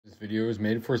Video is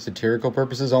made for satirical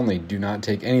purposes only. Do not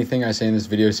take anything I say in this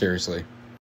video seriously.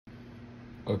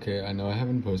 Okay, I know I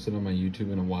haven't posted on my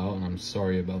YouTube in a while, and I'm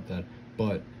sorry about that,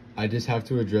 but I just have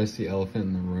to address the elephant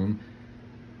in the room.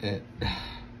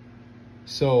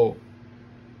 So,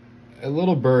 a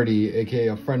little birdie, aka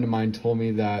a friend of mine, told me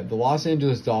that the Los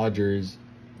Angeles Dodgers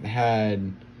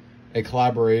had a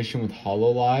collaboration with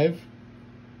HoloLive.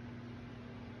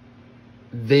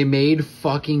 They made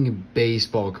fucking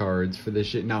baseball cards for this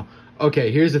shit. Now,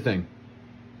 okay, here's the thing.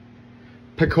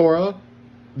 Pecora,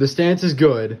 the stance is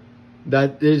good.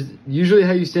 That is usually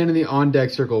how you stand in the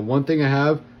on-deck circle. One thing I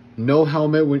have, no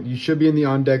helmet when you should be in the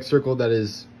on-deck circle. That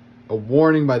is a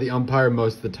warning by the umpire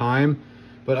most of the time.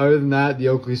 But other than that, the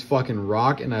Oakleys fucking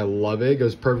rock, and I love it. It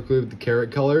goes perfectly with the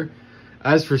carrot color.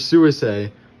 As for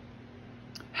Suicide,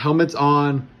 helmet's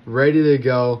on, ready to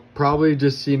go. Probably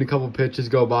just seen a couple pitches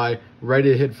go by,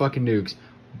 ready to hit fucking nukes.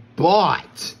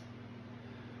 But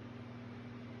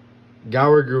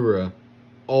Gawr Gura,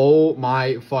 oh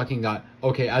my fucking god.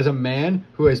 Okay, as a man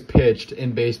who has pitched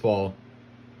in baseball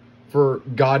for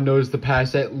God knows the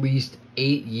past at least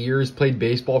 8 years, played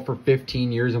baseball for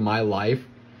 15 years of my life,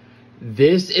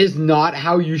 this is not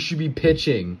how you should be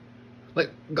pitching. Like,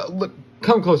 look,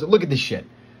 come closer. Look at this shit.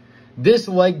 This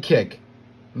leg kick.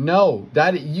 No,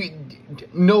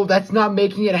 that's not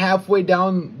making it halfway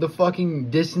down the fucking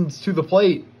distance to the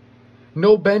plate.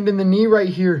 No bend in the knee right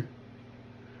here.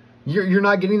 You're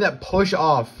not getting that push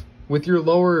off with your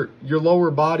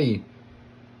lower body.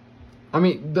 I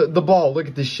mean, the ball, look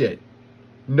at this shit.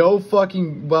 No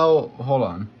fucking, well, hold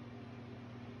on.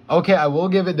 Okay, I will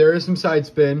give it, there is some side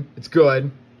spin. It's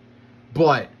good.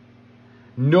 But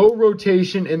no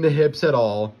rotation in the hips at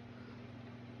all.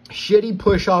 Shitty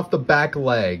push off the back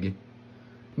leg.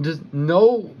 Just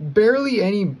barely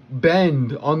any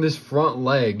bend on this front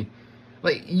leg.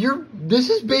 Like, this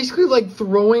is basically like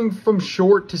throwing from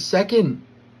short to second.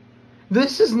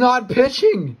 This is not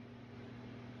pitching.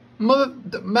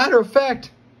 Matter of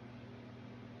fact,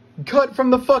 cut from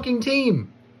the fucking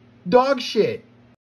team. Dog shit.